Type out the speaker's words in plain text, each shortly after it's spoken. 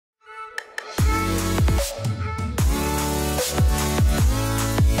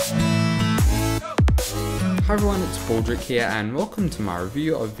Hi everyone, it's Frozr here and welcome to my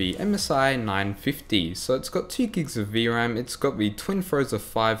review of the MSI 950. So it's got 2 gigs of VRAM, it's got the twin Frozr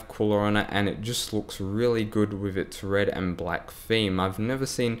 5 cooler on it, and it just looks really good with its red and black theme. I've never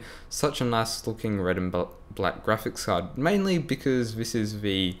seen such a nice looking red and black graphics card, mainly because this is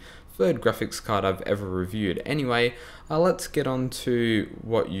the third graphics card I've ever reviewed. Anyway, let's get on to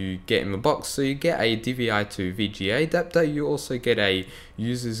what you get in the box. So you get a DVI to VGA adapter, you also get a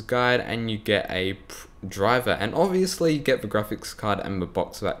user's guide, and you get a driver, and obviously you get the graphics card and the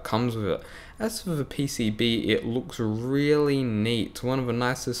box that comes with it. As for the PCB, it looks really neat. One of the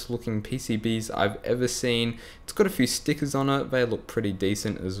nicest looking PCBs I've ever seen. It's got a few stickers on it, they look pretty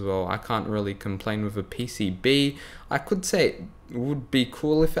decent as well. I can't really complain with a PCB. I could say it would be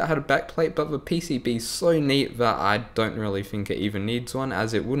cool if it had a backplate, but the PCB is so neat that I don't really think it even needs one,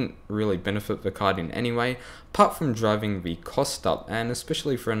 as it wouldn't really benefit the card in any way, apart from driving the cost up, and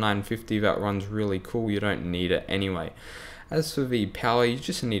especially for a 950 that runs really cool, you don't need it anyway. As for the power, you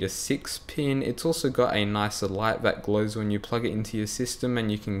just need a 6-pin. It's also got a nicer light that glows when you plug it into your system, and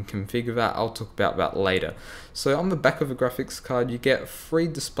you can configure that. I'll talk about that later. So on the back of the graphics card, you get 3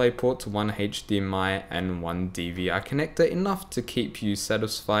 display ports, 1 HDMI and 1 DVI connector, enough to keep you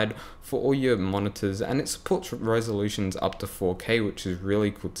satisfied for all your monitors, and it supports resolutions up to 4K, which is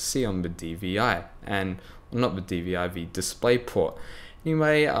really cool to see on the DVI, and well, not the DVI, the display port.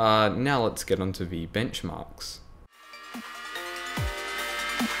 Anyway, now let's get onto the benchmarks.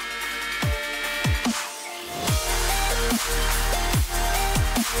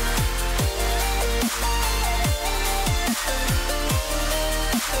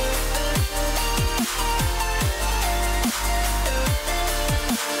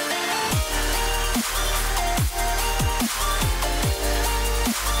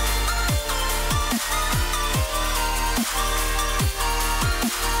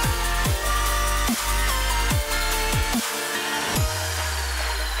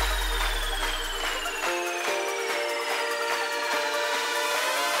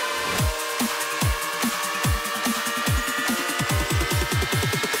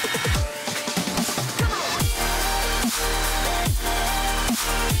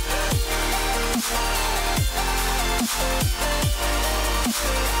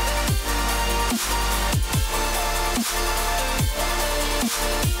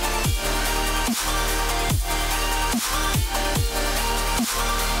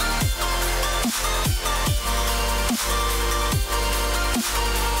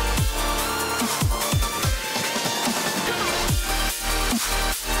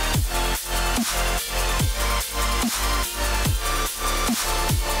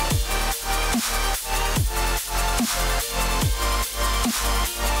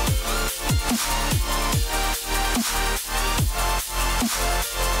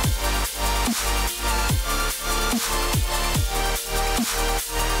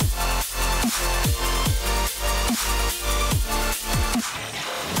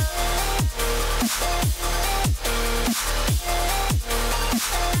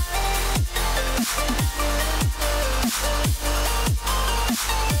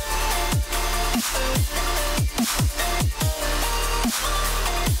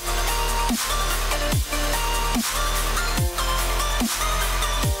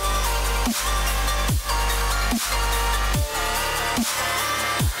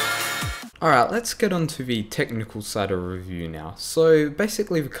 Alright, let's get on to the technical side of review now. So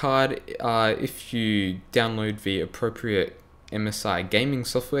basically the card, if you download the appropriate MSI gaming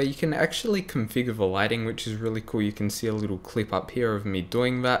software, you can actually configure the lighting, which is really cool. You can see a little clip up here of me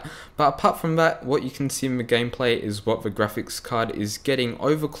doing that. But apart from that, what you can see in the gameplay is what the graphics card is getting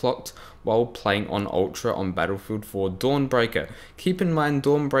overclocked while playing on Ultra on Battlefield 4 Dawnbreaker. Keep in mind,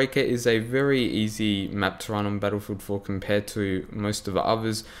 Dawnbreaker is a very easy map to run on Battlefield 4 compared to most of the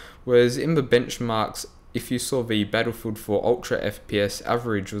others, whereas in the benchmarks, if you saw the Battlefield 4 Ultra FPS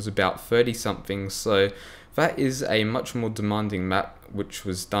average was about 30 something, so that is a much more demanding map, which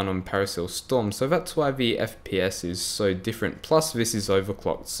was done on Paracel Storm, so that's why the FPS is so different. Plus this is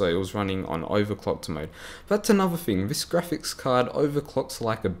overclocked, so it was running on overclocked mode. That's another thing, this graphics card overclocks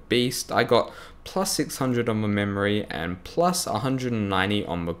like a beast. I got plus 600 on the memory and plus 190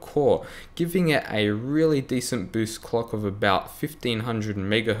 on the core, giving it a really decent boost clock of about 1500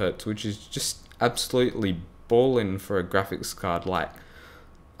 megahertz, which is just absolutely ballin' for a graphics card. Like,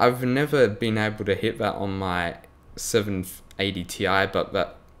 I've never been able to hit that on my 780 Ti, but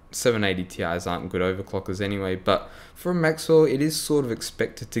that 780 Ti's aren't good overclockers anyway, but for a Maxwell it is sort of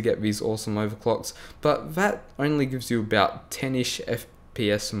expected to get these awesome overclocks, but that only gives you about 10-ish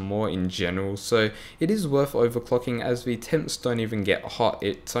FPS more in general, so it is worth overclocking as the temps don't even get hot,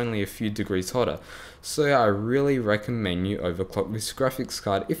 it's only a few degrees hotter. So I really recommend you overclock this graphics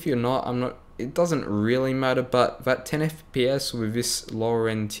card. If you're not, it doesn't really matter, but that 10 FPS with this lower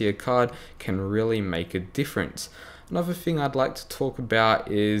end tier card can really make a difference. Another thing I'd like to talk about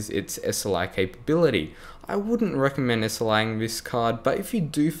is its SLI capability. I wouldn't recommend SLIing this card, but if you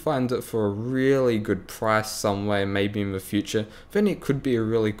do find it for a really good price somewhere, maybe in the future, then it could be a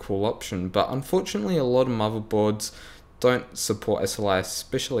really cool option. But unfortunately, a lot of motherboards don't support SLI,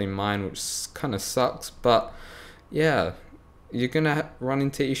 especially mine, which kind of sucks. But yeah, you're gonna run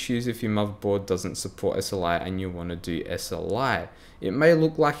into issues if your motherboard doesn't support SLI and you want to do SLI. It may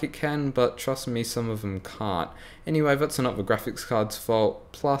look like it can, but trust me, some of them can't. Anyway, that's not the graphics card's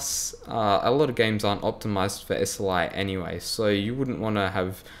fault. Plus, a lot of games aren't optimized for SLI anyway, so you wouldn't want to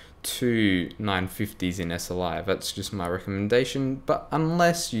have two 950s in SLI. That's just my recommendation, but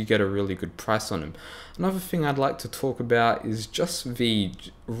unless you get a really good price on them. Another thing I'd like to talk about is just the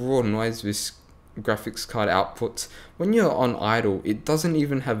raw noise this graphics card outputs. When you're on idle, it doesn't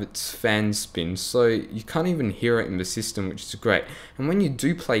even have its fan spin, so you can't even hear it in the system, which is great. And when you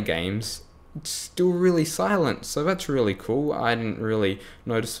do play games, it's still really silent, so that's really cool. I didn't really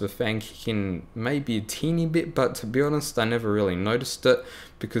notice the fan kicking maybe a teeny bit, but to be honest, I never really noticed it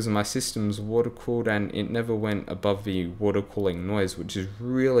because my system's water cooled and it never went above the water cooling noise, which is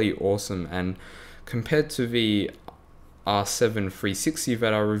really awesome. And compared to the R7 360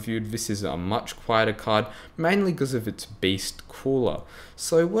 that I reviewed, this is a much quieter card, mainly because of its beast cooler.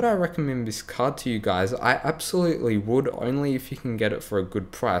 So would I recommend this card to you guys? I absolutely would, only if you can get it for a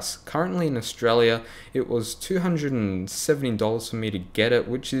good price. Currently in Australia, it was $270 for me to get it,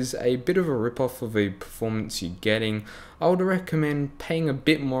 which is a bit of a rip-off of the performance you're getting. I would recommend paying a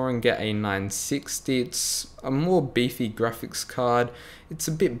bit more and get a 960. It's a more beefy graphics card. It's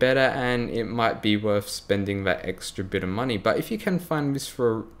a bit better and it might be worth spending that extra bit of money. But if you can find this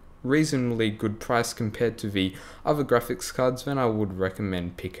for a reasonably good price compared to the other graphics cards, then I would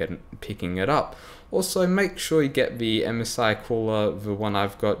recommend picking it up. Also, make sure you get the MSI cooler, the one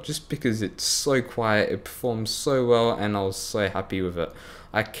I've got, just because it's so quiet, it performs so well, and I was so happy with it.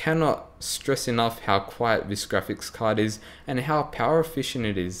 I cannot stress enough how quiet this graphics card is and how power efficient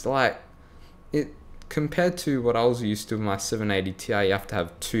it is. Like, it compared to what I was used to with my 780 Ti, you have to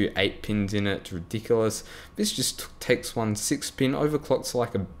have two 8-pins in it. It's ridiculous. This just takes one 6-pin, overclocks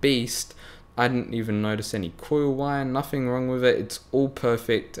like a beast. I didn't even notice any coil wire, nothing wrong with it. It's all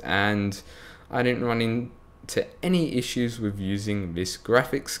perfect and I didn't run into any issues with using this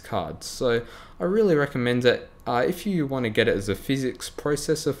graphics card. So I really recommend it. If you want to get it as a physics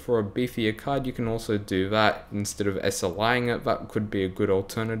processor for a beefier card, you can also do that instead of SLIing it. That could be a good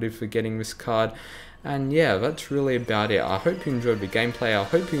alternative for getting this card. And yeah, that's really about it. I hope you enjoyed the gameplay, I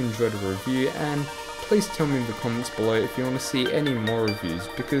hope you enjoyed the review, and please tell me in the comments below if you want to see any more reviews,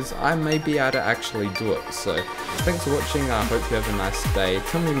 because I may be able to actually do it. So thanks for watching, I hope you have a nice day.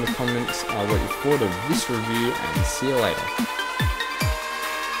 Tell me in the comments what you thought of this review, and see you later.